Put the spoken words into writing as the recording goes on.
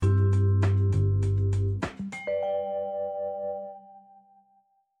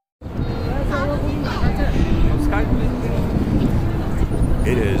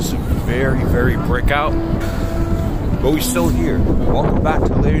very, very brick out. But we're still here. Welcome back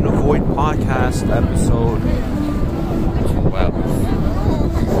to Larry in the Void podcast episode 12.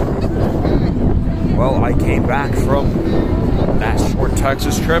 Well, I came back from that short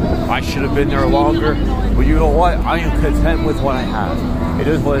Texas trip. I should have been there longer. But you know what? I am content with what I have. It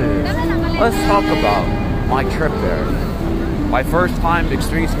is what it is. Let's talk about my trip there. My first time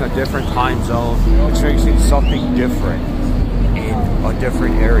experiencing a different time zone, experiencing something different in a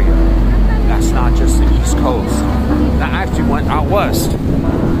different area. That's not just the East Coast. That actually went out west,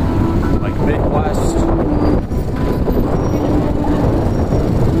 like Midwest.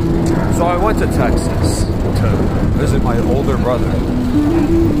 So I went to Texas to visit my older brother.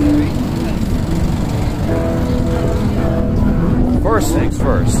 First things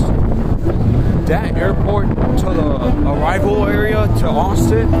first, that airport to the arrival area to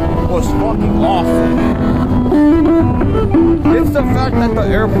Austin was fucking awful. It's the fact that the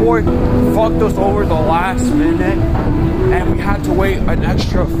airport fucked us over the last minute and we had to wait an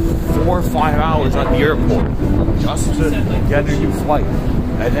extra 4 or 5 hours at the airport just to get a new flight.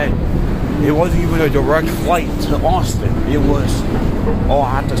 And then it wasn't even a direct flight to Austin. It was, oh,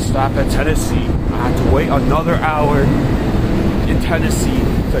 I had to stop at Tennessee. I had to wait another hour in Tennessee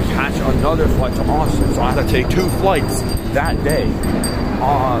to catch another flight to Austin. So I had to take 2 flights that day,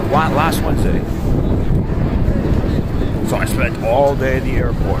 last Wednesday. So I spent all day in the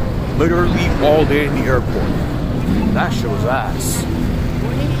airport. Literally all day in the airport. That shows ass.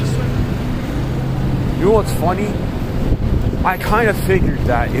 You know what's funny? I kind of figured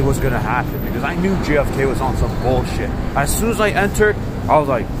that it was going to happen because I knew JFK was on some bullshit. As soon as I entered, I was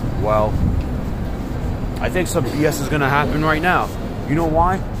like, well, I think some BS is going to happen right now. You know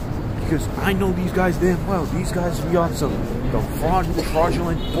why? Because I know these guys damn well. These guys be on some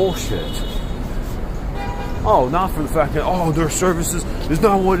fraudulent bullshit. Oh, not for the fact that, oh, their services is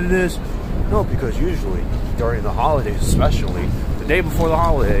not what it is. No, because usually, during the holidays especially, the day before the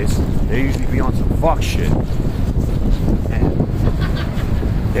holidays, they usually be on some fuck shit. And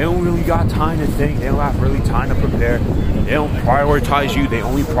they don't really got time to think. They don't have really time to prepare. They don't prioritize you. They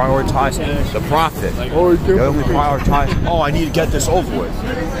only prioritize the profit. They only prioritize, oh, I need to get this over with.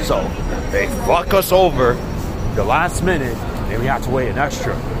 So, they fuck us over the last minute, and we have to wait an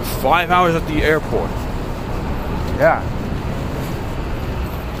extra 5 hours at the airport. Yeah.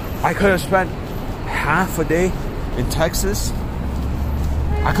 I could have spent half a day in Texas.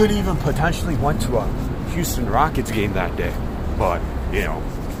 I could even potentially went to a Houston Rockets game that day. But, you know,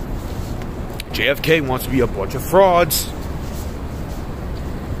 JFK wants to be a bunch of frauds.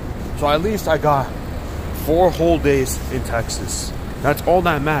 So at least I got 4 whole days in Texas. That's all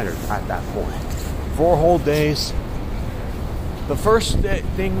that mattered at that point. 4 whole days. The first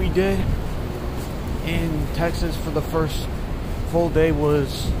thing we did in Texas for the first full day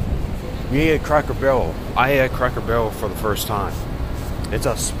was we ate at Cracker Barrel. I ate at Cracker Barrel for the first time. It's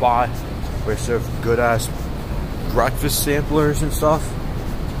a spot where they serve good ass breakfast samplers and stuff.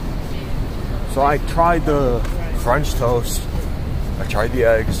 So I tried the French toast, I tried the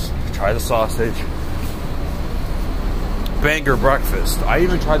eggs, I tried the sausage. Banger breakfast. I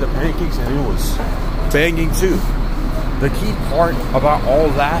even tried the pancakes and it was banging too. The key part about all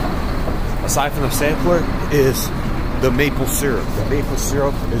that, aside from the sampler, is the maple syrup. The maple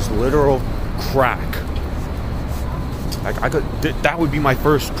syrup is literal crack. Like that would be my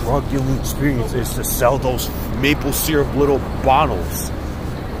first drug dealing experience, is to sell those maple syrup little bottles.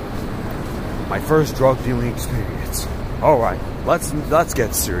 My first drug dealing experience. All right, let's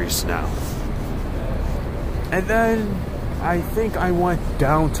get serious now. And then I think I went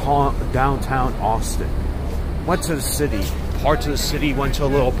downtown Austin. Went to the city, parts of the city. Went to a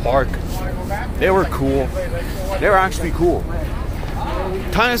little park. They were cool. They were actually cool.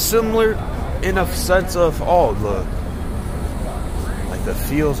 Kind of similar in a sense of the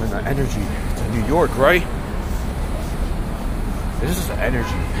feels and the energy to New York, right? There's just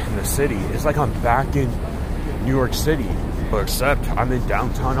energy in the city. It's like I'm back in New York City, but except I'm in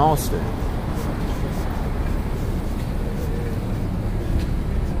downtown Austin.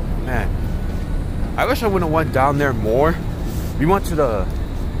 Man, I wish I would have went down there more. We went to the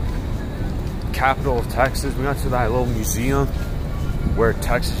capital of Texas. We went to that little museum where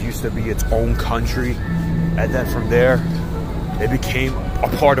Texas used to be its own country, and then from there it became a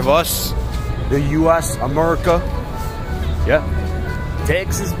part of us, the U.S., America. Yeah,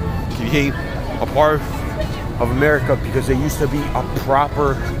 Texas became a part of America because they used to be a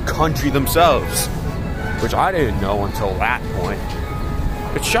proper country themselves, which I didn't know until that point.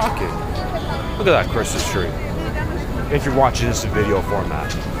 It's shocking. Look at that Christmas tree. If you're watching this in video format.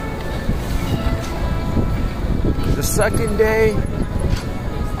 The second day,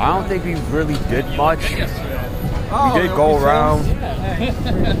 I don't think we really did much. We did go around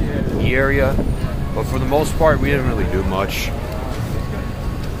the area, but for the most part, we didn't really do much.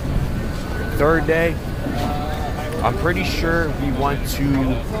 Third day, I'm pretty sure we went to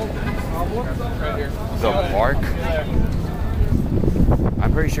the park.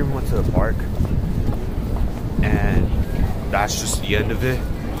 I'm pretty sure we went to the park, and that's just the end of it.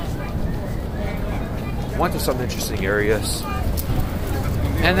 Went to some interesting areas,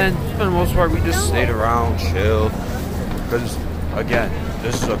 and then for the most part we just stayed around, chilled, because again,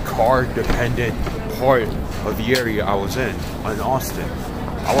 this is a car dependent part of the area I was in Austin.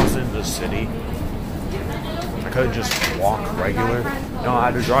 I wasn't in the city. I couldn't just walk regular. No, I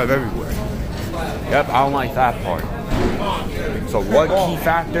had to drive everywhere. Yep, I don't like that part. So one key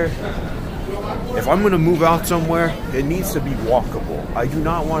factor, if I'm going to move out somewhere, it needs to be walkable. I do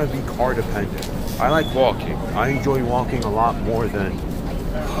not want to be car dependent. I like walking. I enjoy walking a lot more than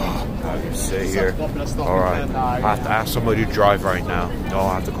I sit here. Alright, I have to ask somebody to drive right now. No,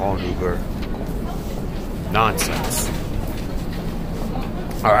 I have to call an Uber. Nonsense.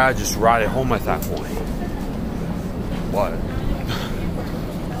 Alright, I just ride it home at that point. What?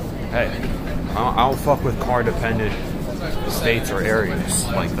 Hey, I don't fuck with car dependent states or areas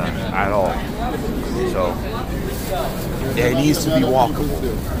like that at all. So it needs to be walkable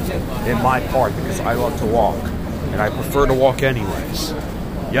in my part because I love to walk and I prefer to walk anyways.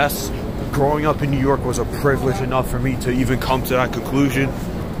 Yes, growing up in New York was a privilege enough for me to even come to that conclusion.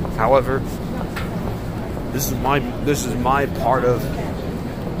 However, this is my part of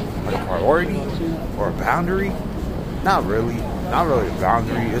a priority or a boundary. Not really a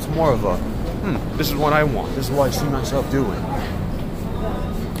boundary. It's more of a this is what I want. This is what I see myself doing.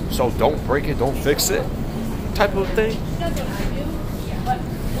 So don't break it, don't fix it type of thing.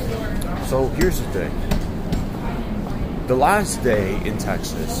 So here's the thing. The last day in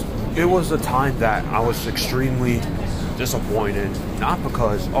Texas, it was the time that I was extremely disappointed. Not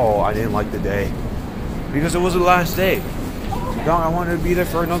because, oh, I didn't like the day. Because it was the last day. I wanted to be there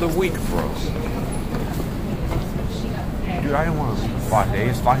for another week, bro. Dude, I didn't want to leave for 5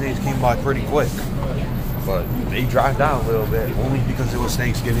 days. 5 days came by pretty quick. But they dragged out a little bit, only because it was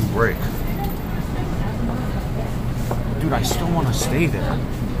Thanksgiving break. Dude, I still want to stay there.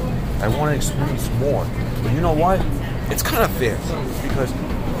 I want to experience more. But you know what? It's kind of fair. Because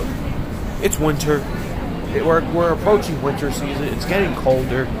it's winter. We're approaching winter season. It's getting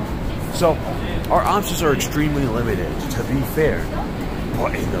colder. So our options are extremely limited, to be fair.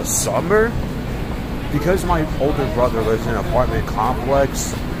 But in the summer, because my older brother lives in an apartment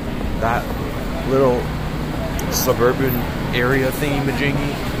complex, that little suburban area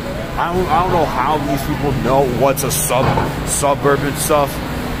thingy-majingy, I don't know how these people know what's a suburban stuff,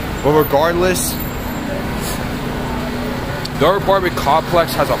 but regardless, their apartment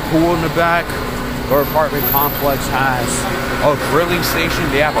complex has a pool in the back. Their apartment complex has a grilling station.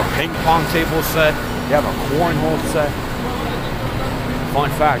 They have a ping pong table set. They have a cornhole set. Fun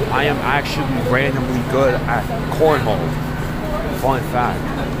fact, I am actually randomly good at cornhole. Fun fact.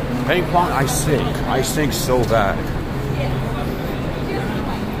 Ping pong, I sink so bad.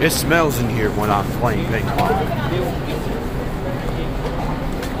 It smells in here when I'm playing ping pong.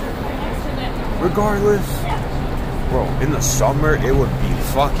 Regardless, bro, in the summer, it would be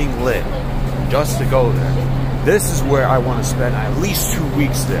fucking lit just to go there. This is where I want to spend at least 2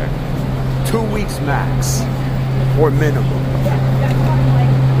 weeks there. 2 weeks max, or minimum.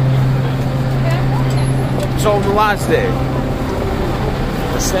 So on the last day,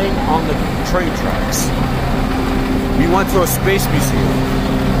 we're staying on the train tracks. We went to a space museum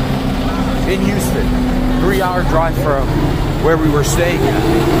in Houston. 3-hour drive from where we were staying at.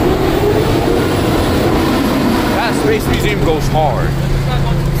 That space museum goes hard.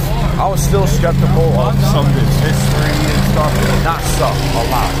 I was still skeptical of some of its history and stuff. Not some, a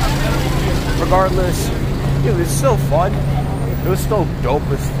lot. Regardless, it was still fun. It was still dope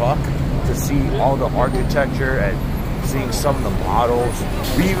as fuck to see all the architecture and seeing some of the models.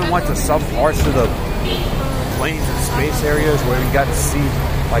 We even went to some parts of the planes and space areas where we got to see,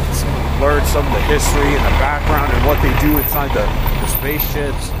 like, learn some of the history and the background and what they do inside the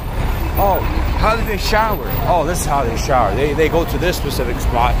spaceships. Oh, how do they shower? Oh, this is how they shower. They go to this specific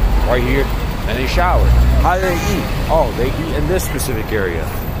spot right here and they shower. How do they eat? Oh, they eat in this specific area.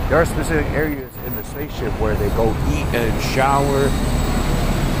 There are specific areas in the spaceship where they go eat and shower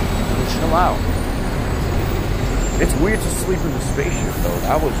and chill out. It's weird to sleep in the spaceship though.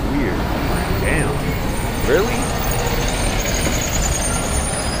 That was weird. Damn. Really?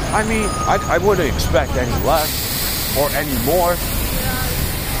 I mean, I wouldn't expect any less or any more.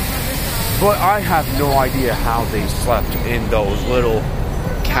 But I have no idea how they slept in those little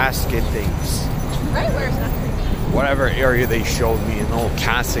casket things. Whatever area they showed me in the little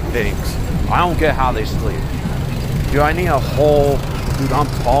casket things. I don't get how they sleep. Dude, I need a whole... Dude, I'm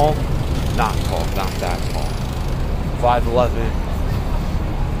tall. Not tall, not that tall. 5'11".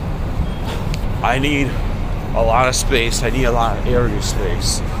 I need a lot of space. I need a lot of area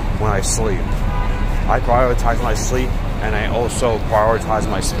space when I sleep. I prioritize my sleep, and I also prioritize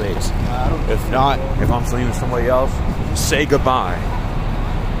my space. If not, if I'm sleeping with somebody else, say goodbye.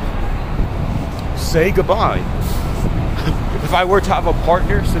 Say goodbye. If I were to have a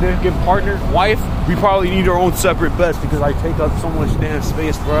partner, significant partner, wife, we probably need our own separate beds because I take up so much damn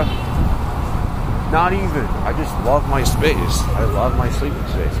space, bruh. Not even. I just love my space. I love my sleeping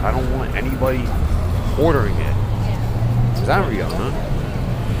space. I don't want anybody ordering it. Is that real, huh?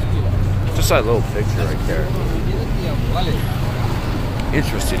 Just that little picture right there.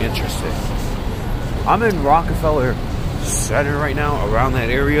 Interesting, interesting. I'm in Rockefeller Center right now, around that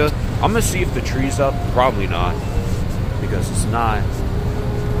area. I'm gonna see if the tree's up. Probably not, because it's not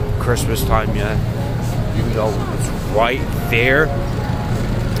Christmas time yet. Even though it's right there.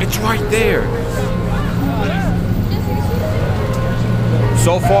 It's right there.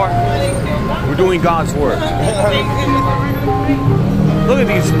 So far, we're doing God's work. Look at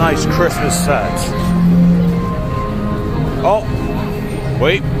these nice Christmas sets. Oh,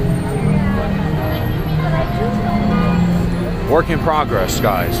 wait. Work in progress,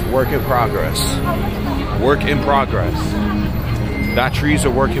 guys. Work in progress. Work in progress. That tree's a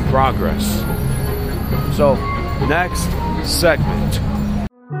work in progress. So, next segment.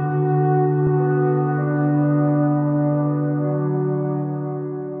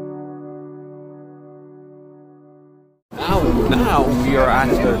 Now we are at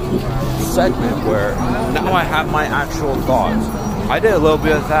the segment where now I have my actual thoughts. I did a little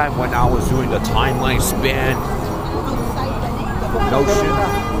bit of that when I was doing the timeline span notion.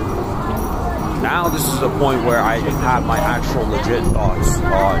 Now this is the point where I have my actual legit thoughts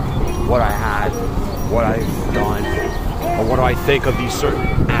on what I had, what I've done, or what do I think of these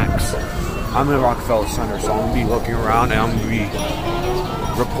certain acts. I'm in Rockefeller Center, so I'm going to be looking around and I'm going to be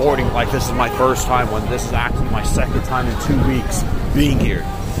reporting like this is my first time, when this is actually my second time in 2 weeks being here.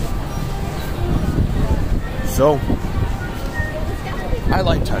 So, I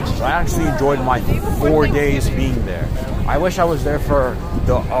like Texas. I actually enjoyed my 4 days being there. I wish I was there for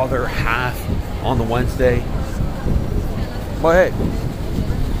the other half on the Wednesday. But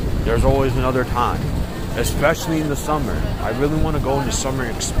hey, there's always another time. Especially in the summer. I really want to go in the summer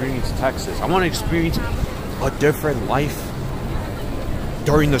and experience Texas. I want to experience a different life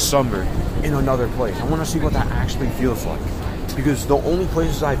during the summer in another place. I want to see what that actually feels like. Because the only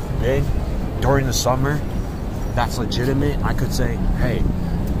places I've been during the summer that's legitimate, I could say, hey,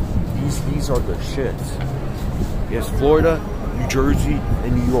 these are the shits. Yes, Florida, New Jersey,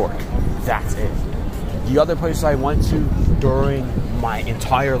 and New York. That's it. The other places I went to during my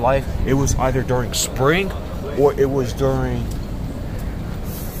entire life, it was either during spring or it was during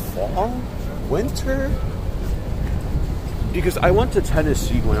fall, winter. Because I went to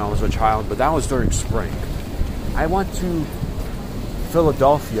Tennessee when I was a child, but that was during spring. I went to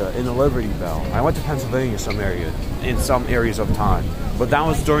Philadelphia in the Liberty Bell. I went to Pennsylvania in some areas of time, but that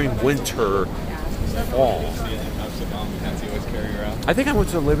was during winter, fall. I think I went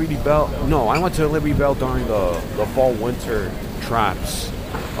to the Liberty Bell. No, I went to the Liberty Bell during the fall winter traps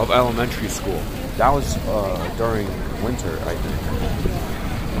of elementary school. That was during winter, I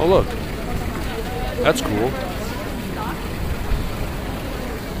think. Oh look, that's cool.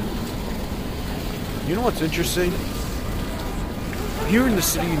 You know what's interesting? Here in the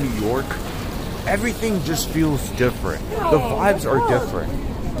city of New York, everything just feels different. The vibes are different.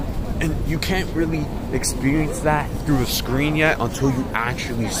 And you can't really experience that through a screen yet until you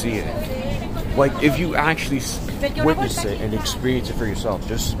actually see it. Like, if you actually witness it and experience it for yourself,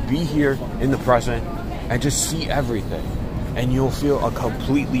 just be here in the present and just see everything. And you'll feel a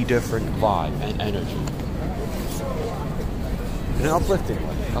completely different vibe and energy. And uplifting.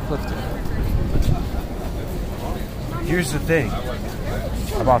 Here's the thing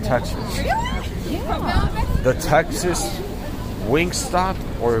about Texas. The Texas Wingstop,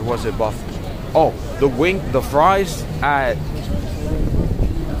 or was it Buffalo? Oh, the fries at,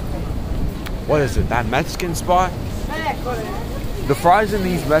 what is it, that Mexican spot? The fries in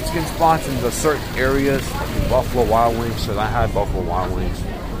these Mexican spots in the certain areas, Buffalo Wild Wings, so I had Buffalo Wild Wings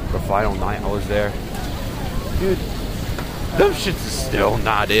the final night I was there. Dude, them shits is still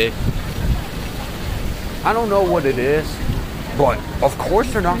not it. I don't know what it is, but of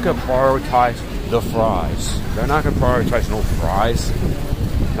course they're not going to prioritize the fries. They're not going to prioritize no fries.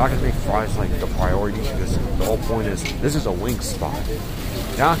 They're not going to make fries like the priority, because the whole point is this is a wing spot.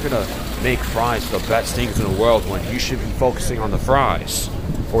 not gonna make fries the best things in the world when you should be focusing on the fries.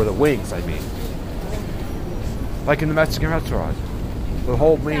 Or the wings, I mean. Like in the Mexican restaurant. The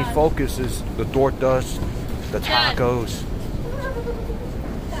whole main focus is the tortas, the tacos.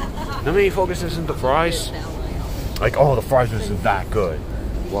 The main focus isn't the fries. Like, oh, the fries isn't that good.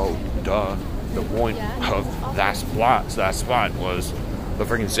 Well, duh. The point of that spot was the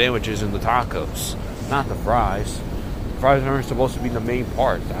freaking sandwiches and the tacos, not the fries. Fries aren't supposed to be the main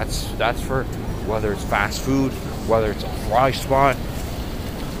part. That's for whether it's fast food, whether it's a fry spot.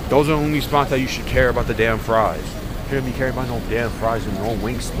 Those are the only spots that you should care about the damn fries. You shouldn't be caring about no damn fries in no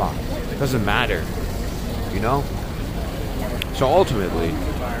wing spot. It doesn't matter, you know? So ultimately,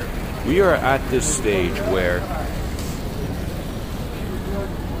 we are at this stage where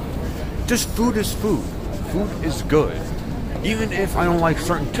just food is food. Food is good. Even if I don't like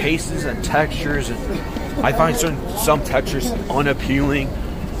certain tastes and textures, and I find some textures unappealing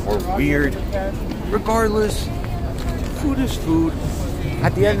or weird, regardless, food is food.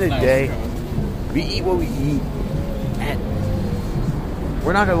 At the end of the day, we eat what we eat, and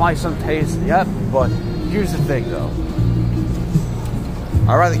we're not gonna like some taste, yep, but here's the thing though.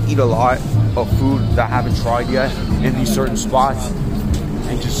 I'd rather eat a lot of food that I haven't tried yet in these certain spots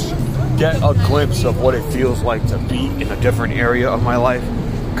and just get a glimpse of what it feels like to be in a different area of my life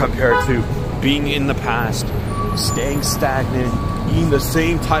compared to being in the past, staying stagnant, eating the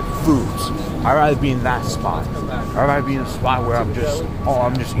same type of foods. I'd rather be in that spot. I'd rather be in a spot where I'm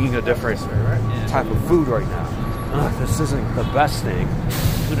just eating a different type of food right now. This isn't the best thing.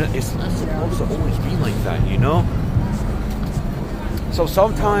 It's not supposed to always be like that, you know? So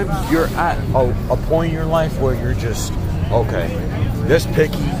sometimes you're at a point in your life where you're just, okay, this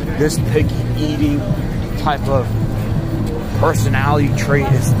picky eating type of personality trait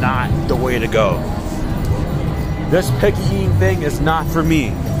is not the way to go. This picky eating thing is not for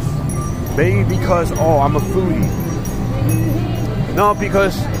me. Maybe because, oh, I'm a foodie. No,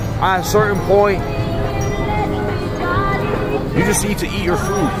 because at a certain point, you just need to eat your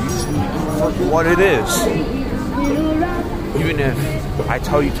food. You just need to eat for what it is. Even if I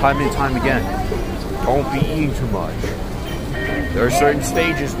tell you time and time again, don't be eating too much. There are certain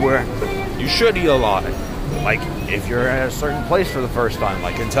stages where you should eat a lot. Like if you're at a certain place for the first time,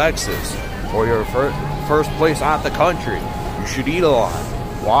 like in Texas, or your first place out the country, you should eat a lot.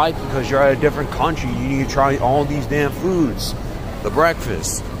 Why? Because you're at a different country. You need to try all these damn foods. The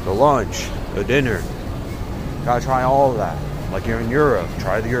breakfast, the lunch, the dinner. Gotta try all of that. Like you're in Europe,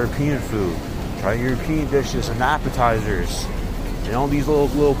 try the European food. Try European dishes and appetizers. And all these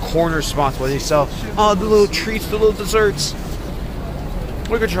little corner spots where they sell the little treats, the little desserts.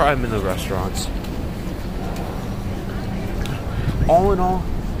 We could try them in the restaurants. All in all,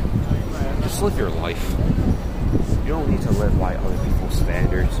 just live your life. You don't need to live by other people's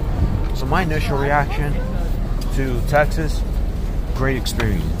standards. So my initial reaction to Texas, great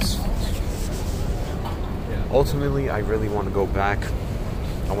experience. Ultimately, I really want to go back.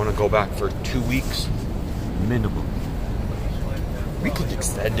 I want to go back for 2 weeks, minimum. We could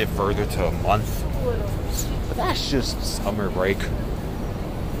extend it further to a month, but that's just summer break.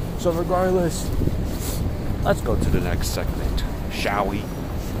 So regardless, let's go to the next segment, shall we?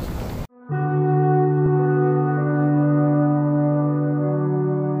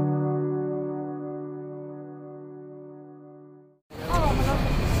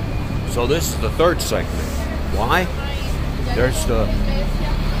 So this is the third segment. Why? There's the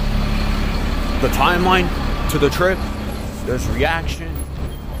timeline to the trip. There's reaction.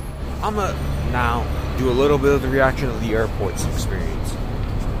 I'm gonna now do a little bit of the reaction of the airport's experience.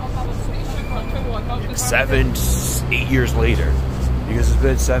 7, 8 years later. Because it's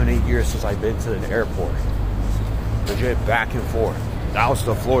been 7, 8 years since I've been to an airport. Legit back and forth. That was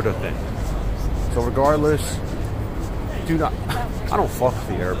the Florida thing. So regardless, dude, I don't fuck with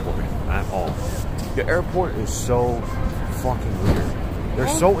the airport at all. The airport is so fucking weird. They're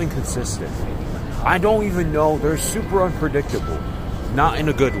so inconsistent. I don't even know. They're super unpredictable. Not in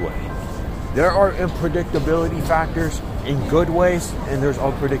a good way. There are unpredictability factors in good ways, and there's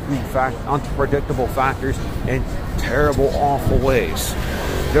unpredictable factors in terrible, awful ways.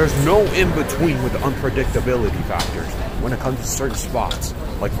 There's no in-between with the unpredictability factors when it comes to certain spots.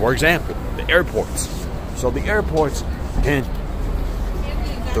 Like, for example, the airports. So the airports, and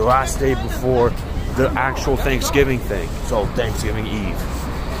the last day before the actual Thanksgiving thing, so Thanksgiving Eve,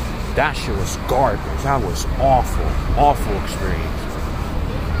 that shit was garbage. That was awful, awful experience.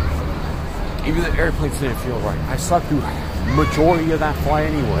 Even the airplanes didn't feel right. I slept through majority of that flight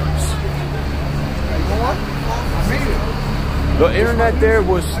anyways. The internet there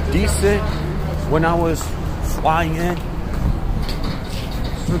was decent when I was flying in.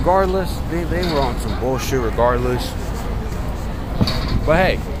 regardless, they were on some bullshit regardless. But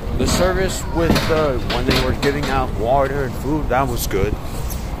hey, the service with when they were giving out water and food, that was good.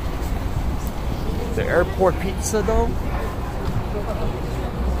 The airport pizza though,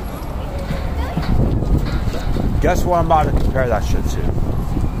 guess what I'm about to compare that shit to?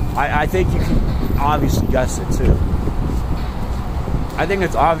 I think you can obviously guess it too. I think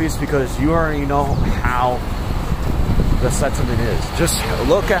it's obvious because you already know how the sentiment is. Just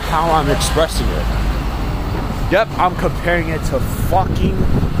look at how I'm expressing it. Yep, I'm comparing it to fucking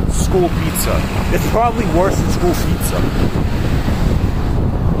school pizza. It's probably worse than school pizza.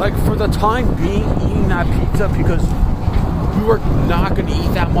 Like, for the time being, eating that pizza, because we were not going to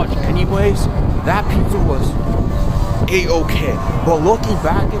eat that much anyways, that pizza was A-okay. But looking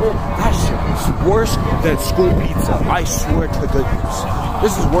back at it, that shit was worse than school pizza. I swear to goodness.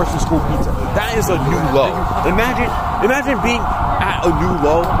 This is worse than school pizza. That is a new low. Imagine being at a new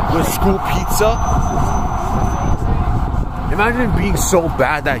low with school pizza. Imagine being so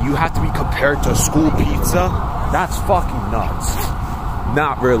bad that you have to be compared to school pizza. That's fucking nuts.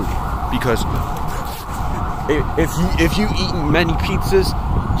 Not really, because if you eaten many pizzas,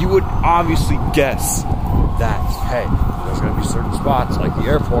 you would obviously guess that, hey, there's going to be certain spots like the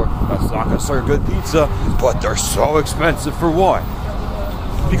airport that's not going to serve good pizza, but they're so expensive for what?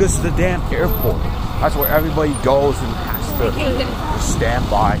 Because it's the damn airport. That's where everybody goes and has to stand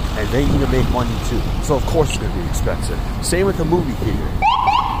by, and they need to make money too. So of course it's going to be expensive. Same with the movie theater.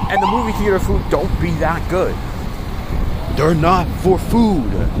 And the movie theater food don't be that good. They're not for food.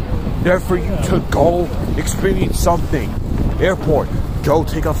 They're for you to go experience something. Airport, go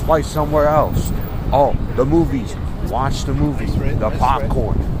take a flight somewhere else. Oh, the movies, watch the movie, the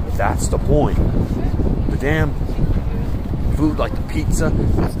popcorn. That's the point. The damn food like the pizza,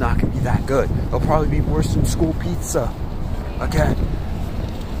 it's not going to be that good. It'll probably be worse than school pizza. Again,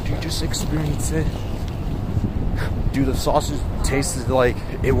 do you just experience it? Dude, the sausage tasted like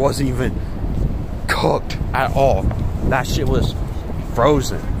it wasn't even cooked at all. That shit was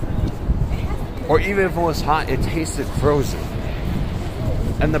frozen. Or even if it was hot, it tasted frozen.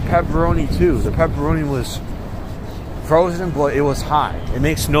 And the pepperoni too. The pepperoni was frozen, but it was hot. It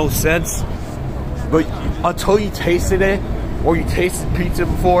makes no sense. But until you tasted it, or you tasted pizza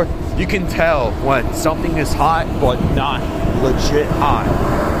before, you can tell when something is hot, but not legit hot.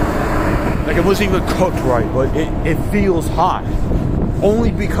 Like, it wasn't even cooked right, but it feels hot.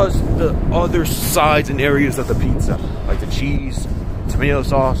 Only because the other sides and areas of the pizza, like the cheese, tomato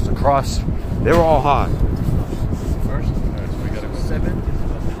sauce, the crust, they were all hot. First, so we got a 7.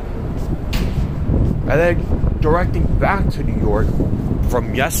 And then directing back to New York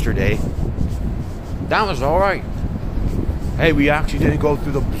from yesterday, that was alright. Hey, we actually didn't go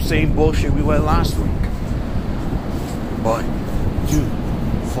through the same bullshit we went last week. But, dude,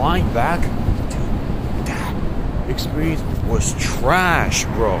 flying back, dude, that experience was trash,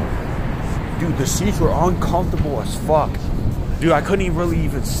 bro. Dude, the seats were uncomfortable as fuck. Dude, I couldn't really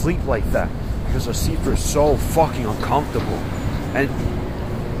even sleep like that because the seats were so fucking uncomfortable. And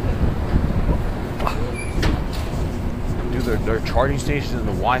dude, their charging stations and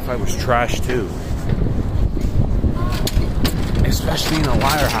the Wi-Fi was trash too. Especially in the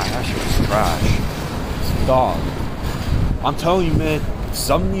wire house, that shit was trash. It's dog. I'm telling you, man,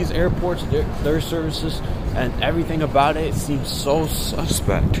 some of these airports, their services and everything about it seems so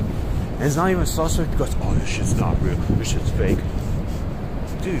suspect. And it's not even suspect because, oh, this shit's not real, this shit's fake.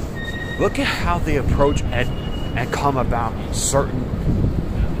 Dude, look at how they approach and come about certain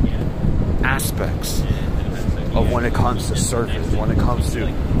aspects of when it comes to service, when it comes to,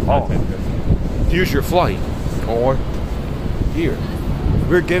 oh, here's your flight, or here,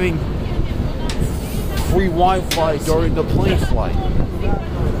 we're giving free Wi-Fi during the plane flight.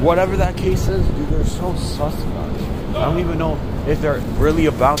 Whatever that case is, dude, they're so suspect. I don't even know if they're really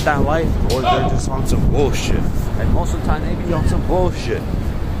about that life or they're just on some bullshit. And most of the time, they be on some bullshit.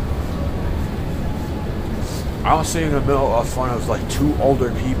 I was sitting in the middle of front of like 2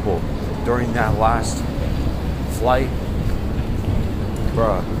 older people during that last flight.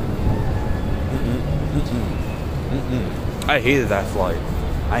 Bruh. I hated that flight.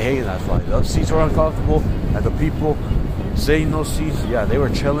 I hated that flight. Those seats were uncomfortable, and the people sitting in those seats, yeah, they were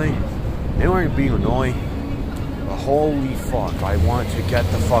chilling. They weren't being annoying. But holy fuck, I wanted to get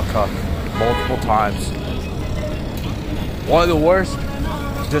the fuck up multiple times. One of the worst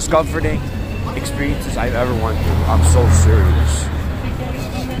discomforting experiences I've ever went through. I'm so serious.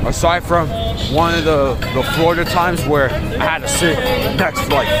 Aside from one of the Florida times where I had to sit next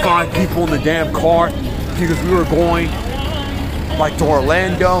to like 5 people in the damn car because we were going like to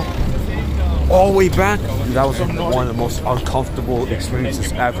Orlando, all the way back, dude, that was one of the most uncomfortable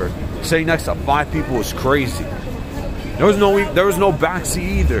experiences ever. Sitting next to 5 people was crazy. There was no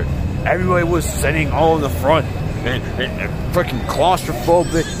backseat either. Everybody was sitting all in the front and freaking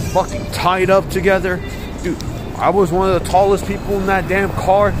claustrophobic, fucking tied up together. Dude, I was one of the tallest people in that damn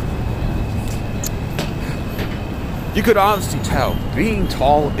car. You could obviously tell being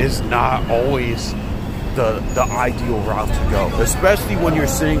tall is not always the ideal route to go, especially when you're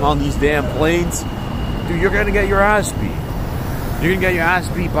sitting on these damn planes. Dude, you're gonna get your ass beat. You're gonna get your ass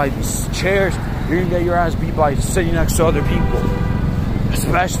beat by these chairs. You're gonna get your ass beat by sitting next to other people,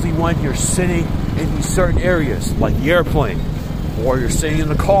 especially when you're sitting in these certain areas like the airplane, or you're sitting in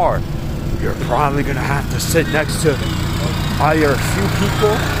the car. You're probably gonna have to sit next to either a few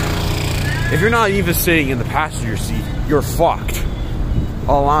people. If you're not even sitting in the passenger seat, you're fucked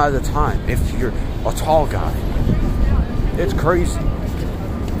a lot of the time if you're a tall guy. It's crazy.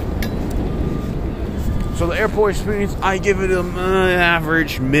 So the airport experience, I give it an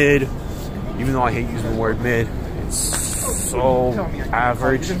average mid, even though I hate using the word mid. It's so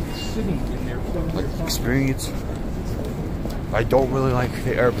average experience. I don't really like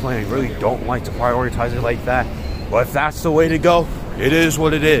the airplane. I really don't like to prioritize it like that. But if that's the way to go, it is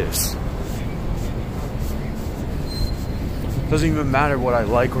what it is. Doesn't even matter what I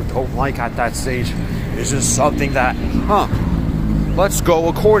like or don't like at that stage. It's just something that, let's go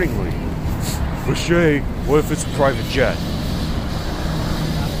accordingly. But Shay, what if it's a private jet?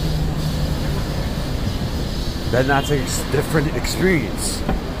 Then that's a different experience.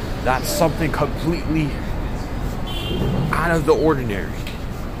 That's something completely out of the ordinary.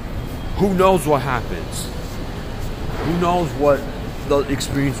 Who knows what happens? Who knows what the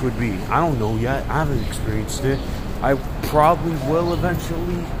experience would be? I don't know yet. I haven't experienced it. I probably will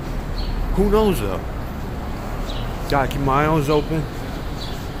eventually. Who knows though? Gotta keep my eyes open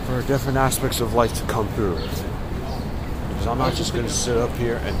for different aspects of life to come through. Because I'm not just gonna sit up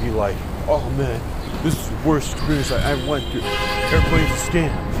here and be like, oh man, this is the worst experience I ever went through. Airplane's a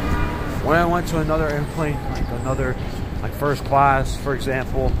scam. When I went to another airplane, like first class, for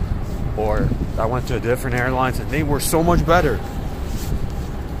example, or I went to different airlines and they were so much better.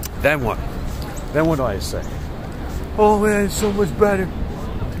 Then what? Then what do I say? Oh man, it's so much better.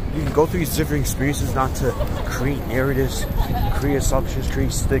 You can go through these different experiences not to create narratives, create assumptions,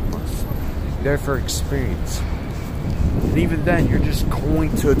 create stigmas. You're there for experience. And even then, you're just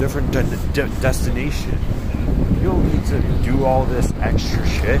going to a different destination. You don't need to do all this extra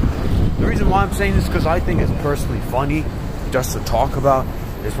shit. The reason why I'm saying this is because I think it's personally funny just to talk about.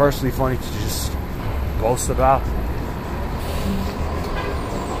 It's personally funny to just boast about.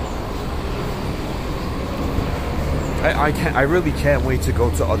 I really can't wait to go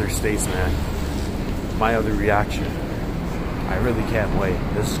to other states, man. My other reaction. I really can't wait.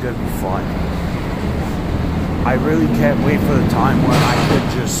 This is gonna be fun. I really can't wait for the time when I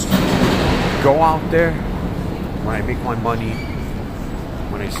could just go out there, when I make my money,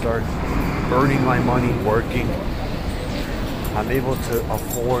 when I start earning my money, working, I'm able to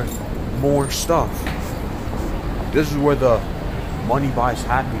afford more stuff. This is where the money buys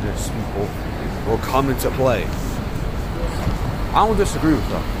happiness people will come into play. I don't disagree with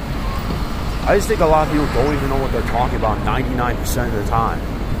them. I just think a lot of people don't even know what they're talking about 99% of the time.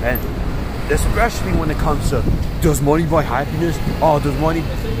 And especially when it comes to, does money buy happiness? Oh, does money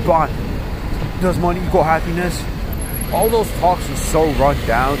equal happiness? All those talks are so run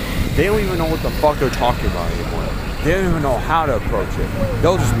down, they don't even know what the fuck they're talking about anymore. They don't even know how to approach it.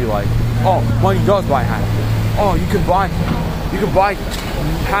 They'll just be like, oh, money does buy happiness. Oh, you can buy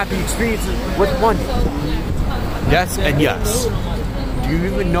happy experiences with money. Yes and yes. Do you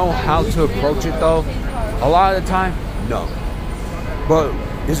even know how to approach it though? A lot of the time, no. But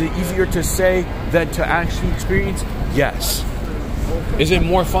is it easier to say than to actually experience? Yes. Is it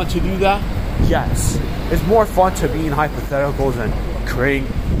more fun to do that? Yes. It's more fun to be in hypotheticals and creating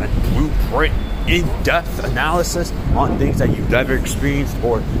a blueprint, in-depth analysis on things that you've never experienced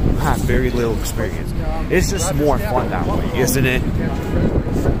or have very little experience. It's just more fun that way, isn't it?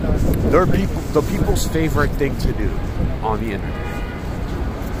 They're the people's favorite thing to do on the internet.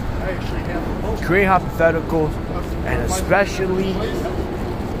 Create hypotheticals, and especially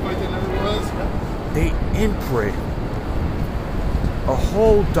they imprint a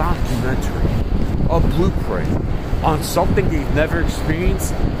whole documentary, a blueprint on something they've never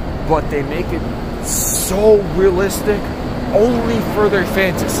experienced, but they make it so realistic only for their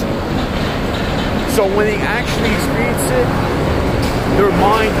fantasy. So when they actually experience it, their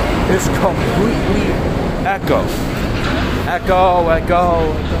mind is completely echo.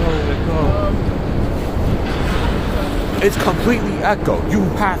 It's completely echo. You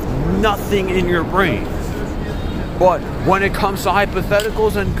have nothing in your brain. But when it comes to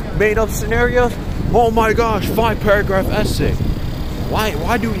hypotheticals and made-up scenarios, oh my gosh, 5-paragraph essay.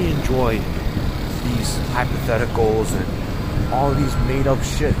 Why do we enjoy these hypotheticals and all these made-up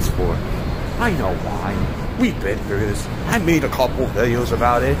shits for? I know why. We've been through this. I made a couple videos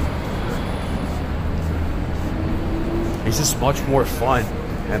about it. It's just much more fun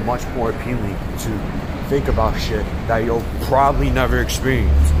and much more appealing to think about shit that you'll probably never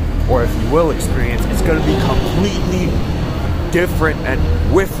experience. Or if you will experience, it's going to be completely different and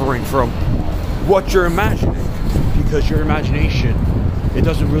whiffering from what you're imagining. Because your imagination, it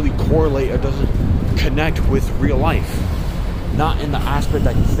doesn't really correlate, it doesn't connect with real life. Not in the aspect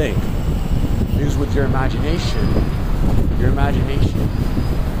that you think. Because with your imagination, you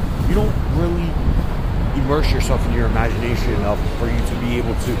don't really immerse yourself in your imagination enough for you to be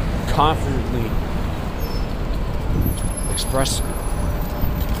able to confidently express it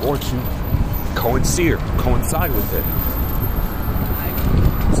or to coincide with it.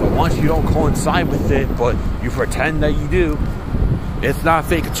 So once you don't coincide with it, but you pretend that you do, it's not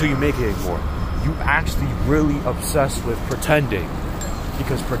fake until you make it anymore. You actually really obsessed with pretending,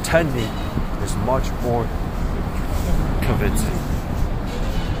 because pretending is much more convincing.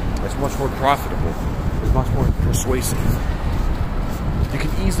 It's much more profitable. It's much more persuasive. You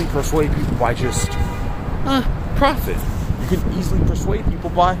can easily persuade people by just profit. You can easily persuade people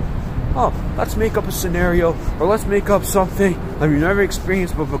by, oh, let's make up a scenario, or let's make up something that we've never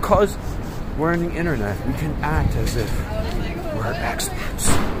experienced, but because we're on the internet, we can act as if we're experts.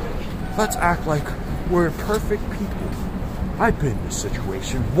 Let's act like we're perfect people. I've been in this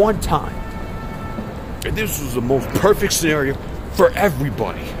situation one time, and this was the most perfect scenario for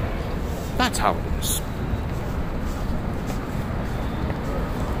everybody. That's how it is.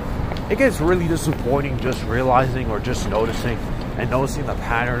 It gets really disappointing just realizing or just noticing the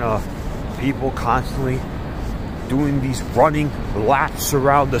pattern of people constantly doing these running laps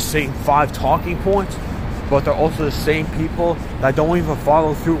around the same 5 talking points, but they're also the same people that don't even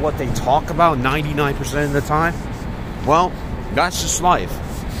follow through what they talk about 99% of the time. Well, that's just life.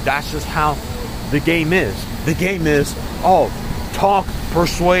 That's just how the game is. The game is, oh, talk,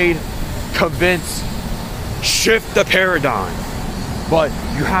 persuade, convince, shift the paradigm. But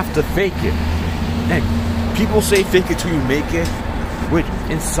you have to fake it. And people say fake it till you make it, which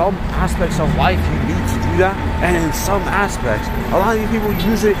in some aspects of life you need to do that, and in some aspects a lot of people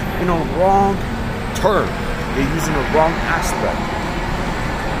use it in a wrong term. They use it in a wrong aspect,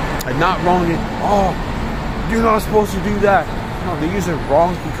 and not wrong in, oh, you're not supposed to do that. No, they use it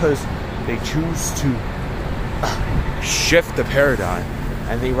wrong because they choose to shift the paradigm,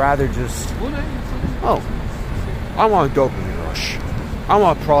 and they rather just, oh, I want a dopamine rush, I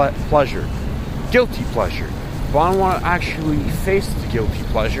want pleasure, guilty pleasure. But I don't want to actually face the guilty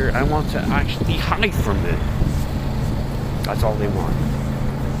pleasure. I want to actually hide from it. That's all they want.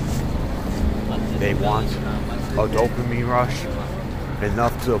 They want a dopamine rush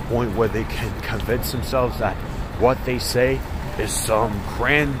enough to the point where they can convince themselves that what they say is some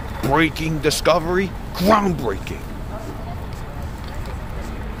groundbreaking discovery. Groundbreaking.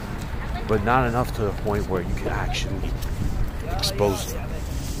 But not enough to the point where you can actually expose them.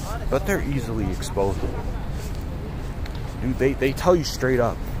 But they're easily exposable. Dude, they tell you straight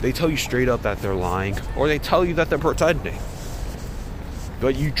up. They tell you straight up that they're lying, or they tell you that they're pretending.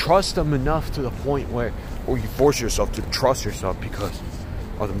 But you trust them enough to the point where, or you force yourself to trust yourself because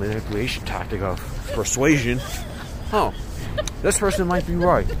of the manipulation tactic of persuasion. Oh, this person might be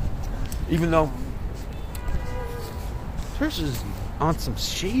right. Even though this person's on some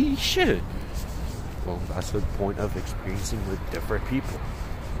shady shit. Well, that's the point of experiencing with different people.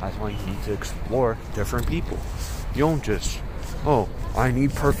 That's why you need to explore different people. You don't just, oh, I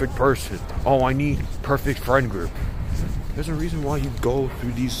need perfect person. Oh, I need perfect friend group. There's a reason why you go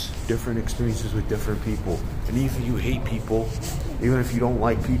through these different experiences with different people. And even if you hate people, even if you don't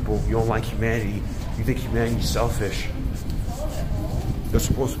like people, you don't like humanity, you think humanity's selfish, they're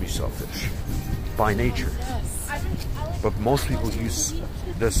supposed to be selfish by nature. But most people use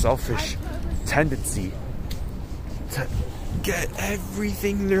their selfish tendency to get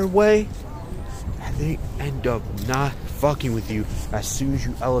everything their way, and they end up not fucking with you as soon as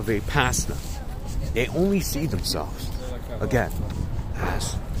you elevate past them. They only see themselves, again,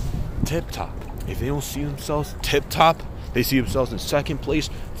 as tip-top. If they don't see themselves tip-top, they see themselves in second place,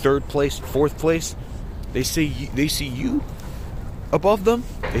 third place, fourth place. They see you above them.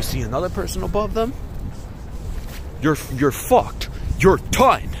 They see another person above them. You're fucked. You're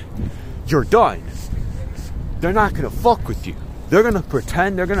done. You're done. They're not gonna fuck with you. They're going to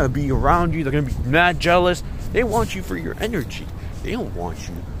pretend, they're going to be around you, they're going to be mad jealous. They want you for your energy. They don't want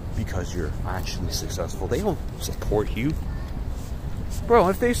you because you're actually successful. They don't support you. Bro,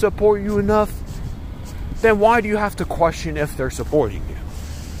 if they support you enough, then why do you have to question if they're supporting you?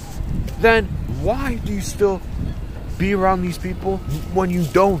 Then why do you still be around these people when you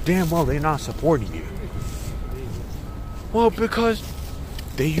don't damn well they're not supporting you? Well, because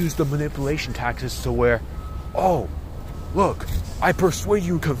they use the manipulation tactics to where, oh, look, I persuade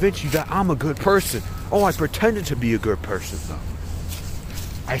you and convince you that I'm a good person. Oh, I pretended to be a good person though.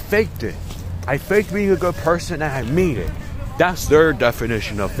 I faked it. I faked being a good person and I made it. That's their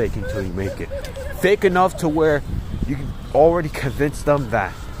definition of faking till you make it. Fake enough to where you can already convince them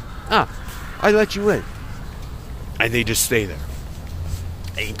that, I let you in. And they just stay there.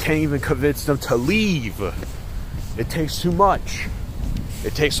 And you can't even convince them to leave. It takes too much.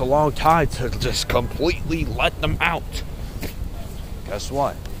 It takes a long time to just completely let them out. Guess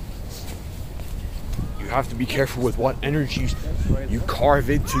what? You have to be careful with what energies you carve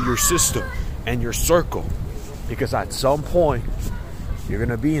into your system and your circle. Because at some point, you're going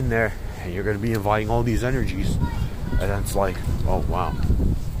to be in there and you're going to be inviting all these energies. And then it's like, oh wow.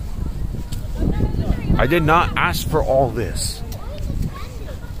 I did not ask for all this.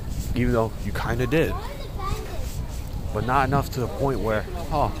 Even though you kind of did. But not enough to the point where,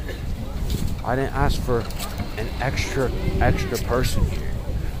 I didn't ask for an extra person here.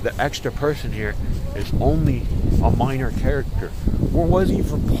 The extra person here is only a minor character. Or wasn't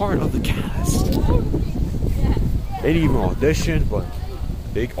even part of the cast. They didn't even audition, but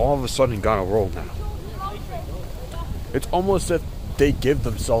they all of a sudden got a role now. It's almost as if they give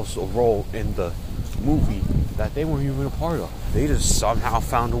themselves a role in the movie that they weren't even a part of. They just somehow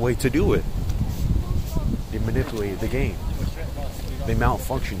found a way to do it. They manipulated the game. They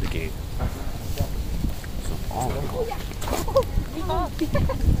malfunctioned the game. So all in all,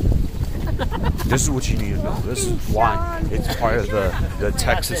 this is what you need to know. This is why it's part of the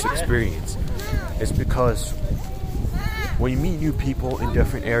Texas experience. It's because when you meet new people in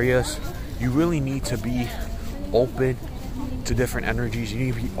different areas, you really need to be open to different energies. You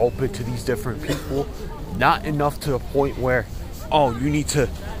need to be open to these different people. Not enough to the point where, you need to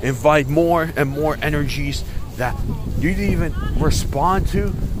invite more and more energies that you didn't even respond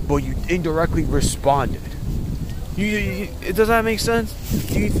to, but you indirectly responded. Does that make sense?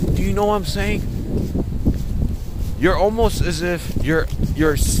 Do you know what I'm saying? You're almost as if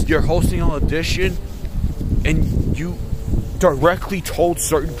you're hosting an audition and you directly told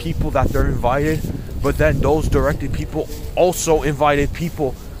certain people that they're invited, but then those directed people also invited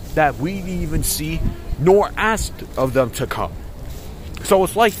people that we didn't even see nor asked of them to come. So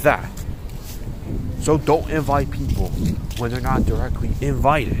it's like that. So don't invite people when they're not directly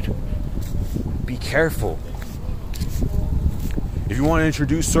invited. Be careful. If you want to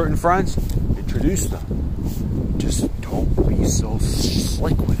introduce certain friends, introduce them. Just don't be so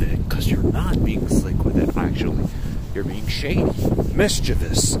slick with it, because you're not being slick with it, actually. You're being shady,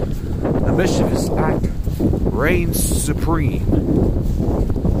 mischievous. The mischievous act reigns supreme.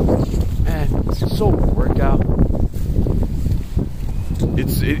 And so work out.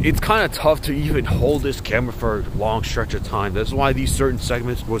 It's kind of tough to even hold this camera for a long stretch of time. That's why these certain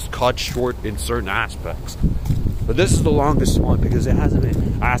segments was cut short in certain aspects. But this is the longest one because it hasn't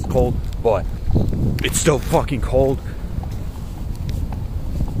been as cold, but it's still fucking cold.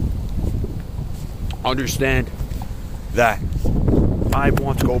 Understand that I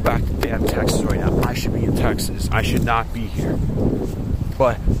want to go back to damn Texas right now. I should be in Texas. I should not be here.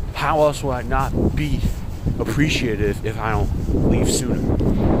 But how else will I not be appreciative if I don't leave sooner?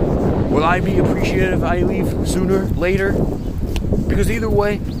 Will I be appreciative if I leave sooner, later? Because either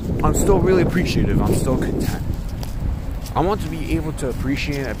way, I'm still really appreciative. I'm still content. I want to be able to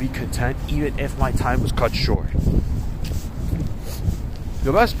appreciate and be content even if my time was cut short.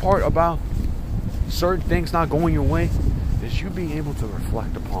 The best part about certain things not going your way is you being able to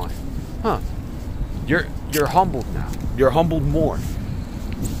reflect upon, you're humbled now. You're humbled more.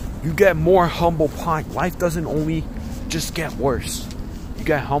 You get more humble pie. Life doesn't only just get worse. You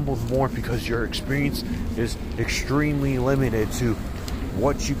get humbled more because your experience is extremely limited to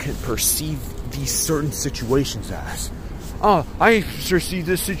what you can perceive these certain situations as. I perceive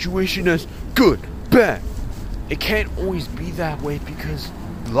this situation as good, bad. It can't always be that way because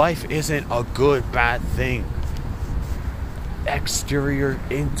life isn't a good, bad thing. Exterior,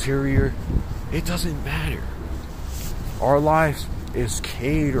 interior, it doesn't matter. Our lives is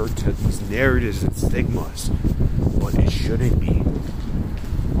catered to these narratives and stigmas, but it shouldn't be.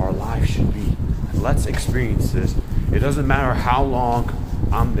 Our life should be, let's experience this. It doesn't matter how long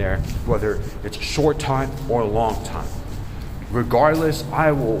I'm there, whether it's a short time or a long time. regardless,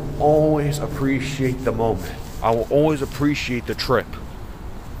 I will always appreciate the moment. I will always appreciate the trip.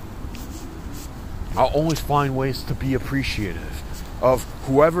 I'll always find ways to be appreciative of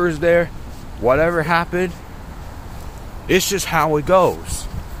whoever is there, whatever happened. It's just how it goes.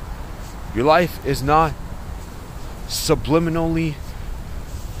 Your life is not subliminally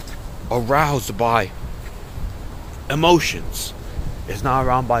aroused by emotions. It's not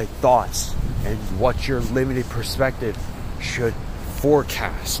around by thoughts and what your limited perspective should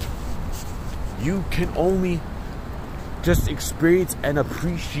forecast. You can only just experience and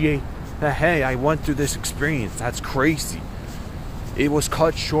appreciate that, hey, I went through this experience. That's crazy. It was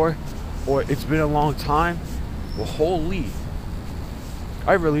cut short, or it's been a long time. Well, holy,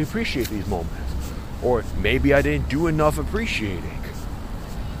 I really appreciate these moments. Or maybe I didn't do enough appreciating.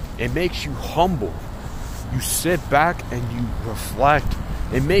 It makes you humble. You sit back and you reflect.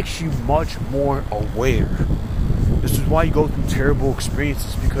 It makes you much more aware. This is why you go through terrible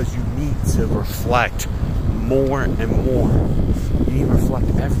experiences, because you need to reflect more and more. You need to reflect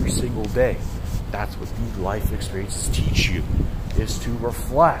every single day. That's what these life experiences teach you, is to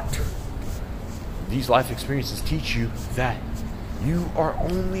reflect. These life experiences teach you that you are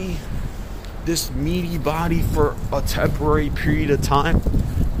only this meaty body for a temporary period of time.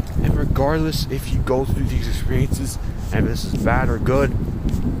 And regardless if you go through these experiences, and this is bad or good,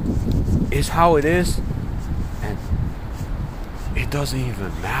 is how it is. And it doesn't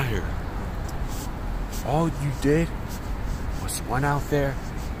even matter. All you did was went out there,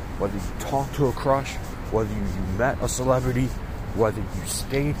 whether you talked to a crush, whether you met a celebrity, whether you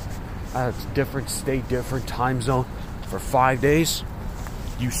stayed at a different state, different time zone for 5 days,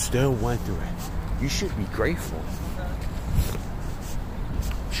 you still went through it. You should be grateful.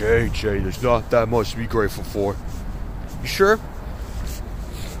 Jay, there's not that much to be grateful for. You sure?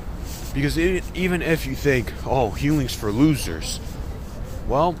 Because even if you think, oh, healing's for losers,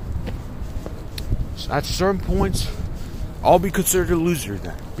 well, at certain points, I'll be considered a loser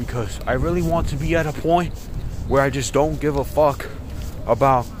then. Because I really want to be at a point where I just don't give a fuck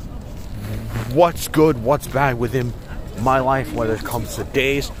about what's good, what's bad within my life, whether it comes to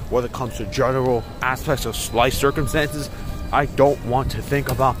days, whether it comes to general aspects of life circumstances. I don't want to think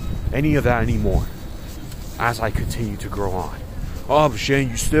about any of that anymore as I continue to grow on. Oh, but Shane,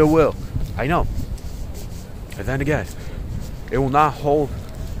 you still will. I know. And then again, it will not hold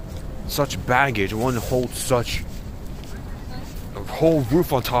such baggage. It won't hold such a whole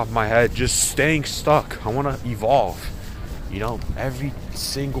roof on top of my head just staying stuck. I want to evolve. You know, every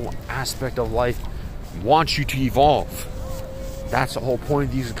single aspect of life wants you to evolve. That's the whole point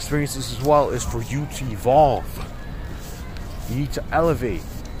of these experiences as well, is for you to evolve. You need to elevate,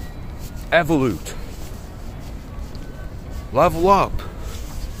 evolute, level up.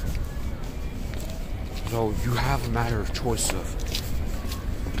 So you have a matter of choice of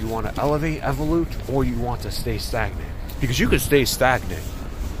you want to elevate, evolute, or you want to stay stagnant. Because you can stay stagnant.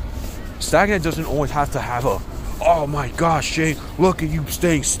 Stagnant doesn't always have to have a, oh my gosh, Shane, look at you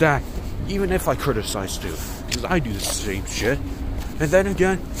staying stagnant. Even if I criticize too, because I do the same shit. And then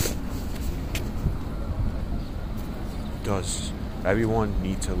again, does everyone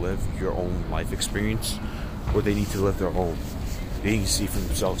need to live your own life experience, or they need to live their own? They need to see for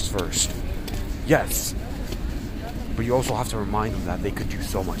themselves first. Yes, but you also have to remind them that they could do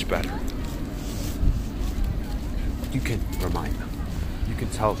so much better. You can remind them. You can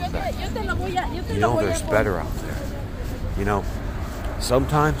tell them that, you know, there's better out there. You know,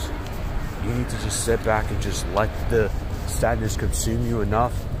 sometimes you need to just sit back and just let the sadness consume you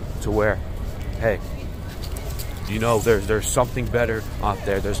enough to where, hey, you know, there's something better out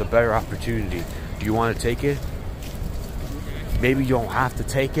there. There's a better opportunity. Do you want to take it? Maybe you don't have to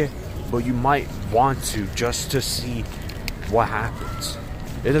take it, but you might want to, just to see what happens.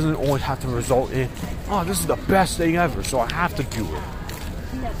 It doesn't always have to result in, oh, this is the best thing ever, so I have to do it.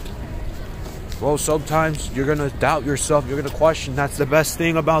 Well, sometimes you're going to doubt yourself. You're going to question. That's the best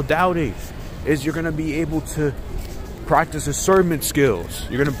thing about doubting, is you're going to be able to practice discernment skills.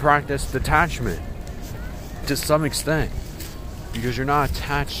 You're going to practice detachment to some extent, because you're not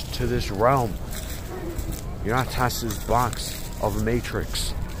attached to this realm. You're not attached to this box of a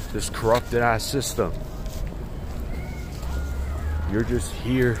matrix, this corrupted ass system. You're just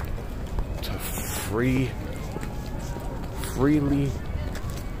here to freely,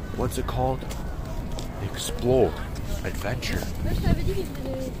 what's it called? Explore, adventure.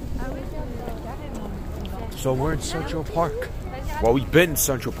 So we're in Central Park. Well, we've been in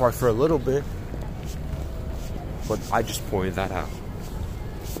Central Park for a little bit, but I just pointed that out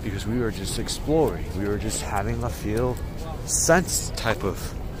because we were just exploring. We were just having a feel sense type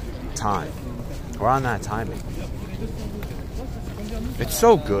of time. Around that timing. It's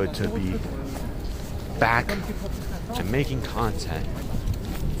so good to be back and making content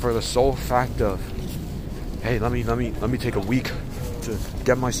for the sole fact of, hey, let me take a week to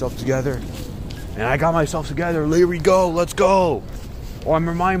get myself together. And I got myself together. Here we go. Let's go. Or I'm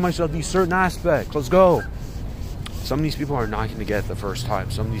reminding myself these certain aspects. Let's go. Some of these people are not going to get it the first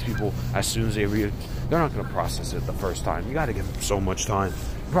time. Some of these people, as soon as they read it, they're not going to process it the first time. You got to give them so much time.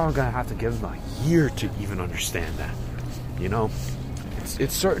 You're probably going to have to give them a year to even understand that. You know,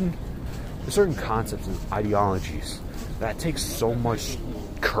 it's certain concepts and ideologies that takes so much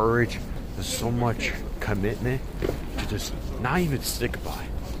courage and so much commitment to just not even stick by.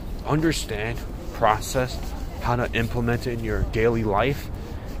 Understand, process, how to implement it in your daily life.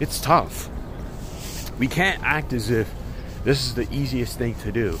 It's tough. We can't act as if this is the easiest thing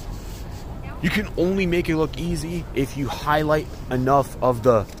to do. You can only make it look easy if you highlight enough of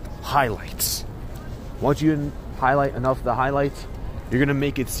the highlights. Once you highlight enough of the highlights, you're going to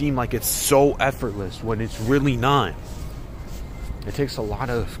make it seem like it's so effortless when it's really not. It takes a lot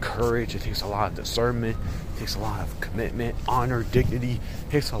of courage. It takes a lot of discernment. It takes a lot of commitment, honor, dignity.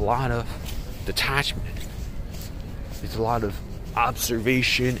 It takes a lot of detachment. It's a lot of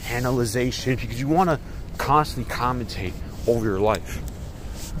observation, analyzation, because you want to constantly commentate over your life.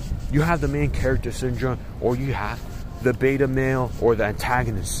 You have the main character syndrome, or you have the beta male or the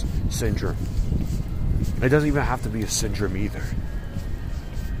antagonist syndrome. It doesn't even have to be a syndrome either.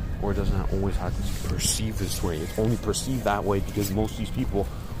 Or it doesn't always have to be perceived this way. It's only perceived that way because most of these people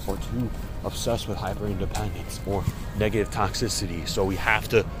are too obsessed with hyper-independence or negative toxicity. So we have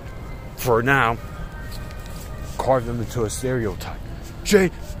to, for now, carve them into a stereotype. Jay,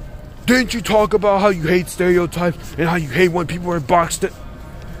 didn't you talk about how you hate stereotypes and how you hate when people are boxed in?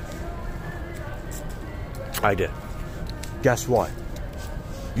 I did. Guess what?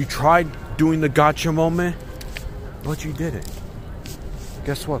 You tried doing the gotcha moment, but you didn't.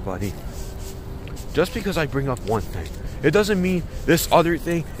 Guess what, buddy? Just because I bring up one thing, it doesn't mean this other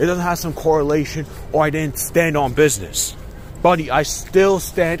thing, it doesn't have some correlation, or I didn't stand on business. Buddy, I still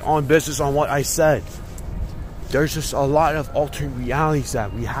stand on business on what I said. There's just a lot of alternate realities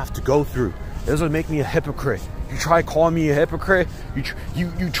that we have to go through. It doesn't make me a hypocrite. You try calling me a hypocrite,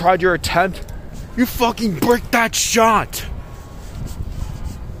 you tried your attempt, you fucking break that shot.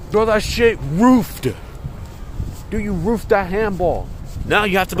 Bro, that shit roofed. Dude, you roofed that handball. Now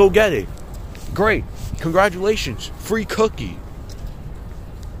you have to go get it. Great. Congratulations. Free cookie.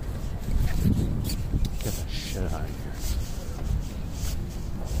 Get that shit out of here.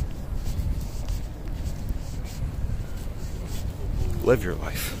 Live your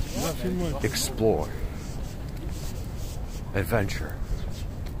life. Explore. Adventure.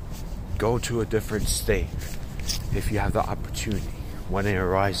 Go to a different state if you have the opportunity when it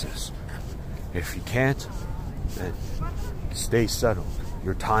arises. If you can't, then stay settled.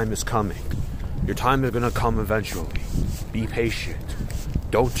 Your time is coming. Your time is going to come eventually. Be patient.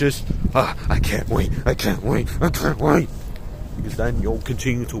 Don't just, I can't wait, I can't wait, I can't wait. Because then you'll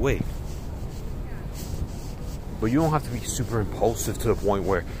continue to wait. But you don't have to be super impulsive to the point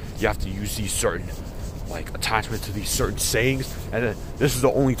where you have to use these certain, like, attachment to these certain sayings. And then this is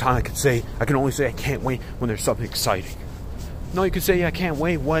the only time I can only say I can't wait when there's something exciting. No, you can say I can't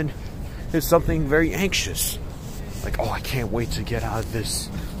wait when there's something very anxious. Like, oh, I can't wait to get out of this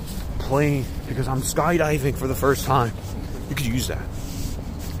plane because I'm skydiving for the first time. You could use that.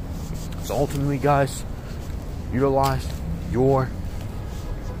 So ultimately, guys, utilize your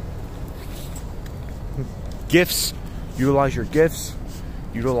gifts. Utilize your gifts.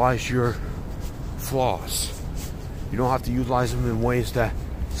 Utilize your flaws. You don't have to utilize them in ways that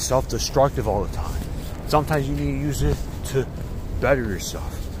self-destructive all the time. Sometimes you need to use it to better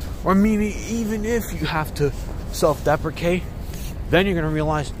yourself. Or maybe even if you have to self-deprecate, then you're going to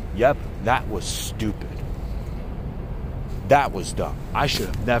realize, yep, that was stupid. That was dumb. I should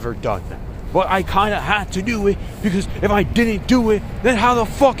have never done that. But I kind of had to do it because if I didn't do it, then how the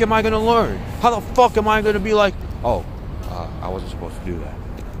fuck am I going to learn? How the fuck am I going to be like, oh, I wasn't supposed to do that.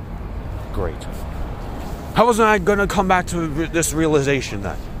 Great. How wasn't I going to come back to this realization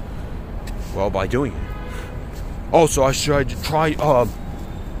then? Well, by doing it. Oh, so I should try,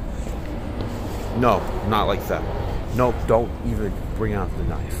 no, not like that. Nope, don't even bring out the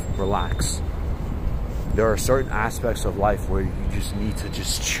knife. Relax. There are certain aspects of life where you just need to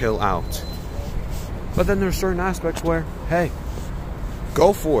just chill out. But then there's certain aspects where, hey,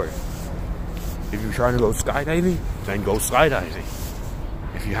 go for it. If you're trying to go skydiving, then go skydiving.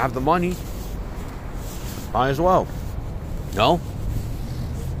 If you have the money, might as well. No?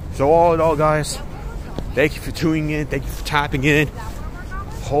 So all in all, guys, thank you for tuning in. Thank you for tapping in.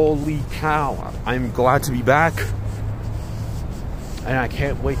 Holy cow. I'm glad to be back. And I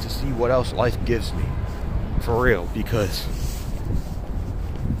can't wait to see what else life gives me. For real, because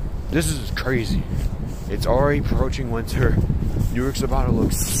this is crazy. It's already approaching winter. New York's about to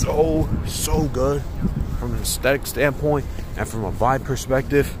look so good from an aesthetic standpoint and from a vibe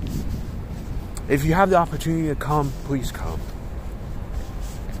perspective. If you have the opportunity to come, please come.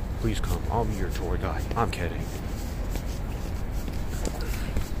 Please come. I'll be your tour guide. I'm kidding.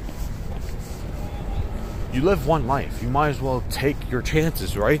 You live one life. You might as well take your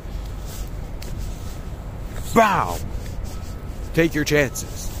chances, right? Bow! Take your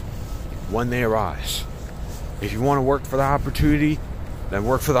chances when they arise. If you want to work for the opportunity, then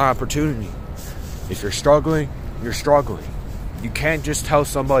work for the opportunity. If you're struggling, you're struggling. You can't just tell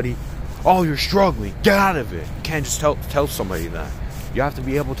somebody, oh, you're struggling, get out of it. You can't just tell somebody that. You have to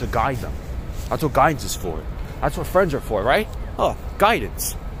be able to guide them. That's what guidance is for. That's what friends are for, right? Oh,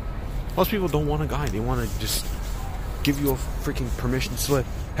 guidance. Most people don't want to guide. They want to just give you a freaking permission slip.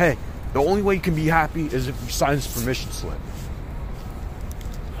 Hey, the only way you can be happy is if you sign this permission slip.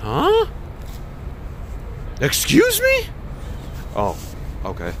 Huh? Excuse me? Oh,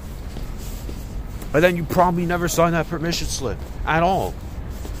 okay. But then you probably never sign that permission slip at all.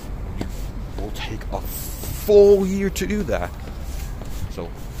 You will take a full year to do that. So,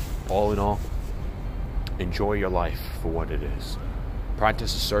 all in all, enjoy your life for what it is.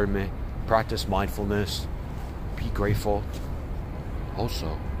 Practice discernment, practice mindfulness, be grateful.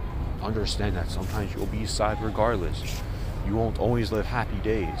 Also, understand that sometimes you'll be sad regardless. You won't always live happy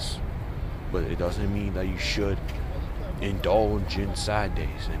days, but it doesn't mean that you should indulge in sad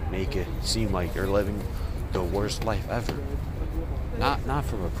days and make it seem like you're living the worst life ever. Not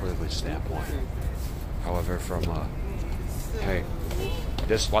from a privileged standpoint. However, from a, hey,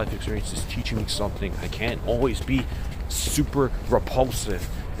 this life experience is teaching me something. I can't always be super repulsive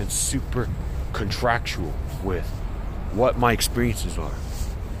and super contractual with what my experiences are.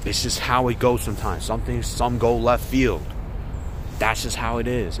 It's just how it goes sometimes. Some go left field. That's just how it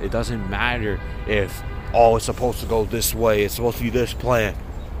is. It doesn't matter if, oh, it's supposed to go this way, it's supposed to be this plan.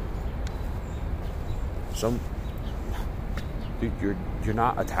 You're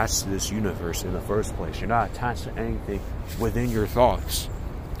not attached to this universe in the first place. You're not attached to anything within your thoughts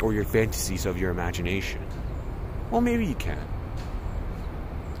or your fantasies of your imagination. Well, maybe you can.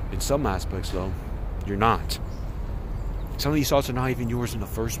 In some aspects, though, you're not. Some of these thoughts are not even yours in the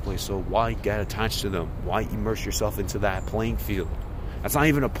first place, so why get attached to them? Why immerse yourself into that playing field? That's not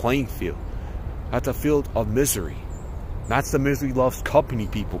even a playing field. That's a field of misery. That's the misery loves company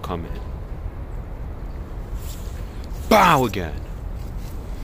people come in. Bow again.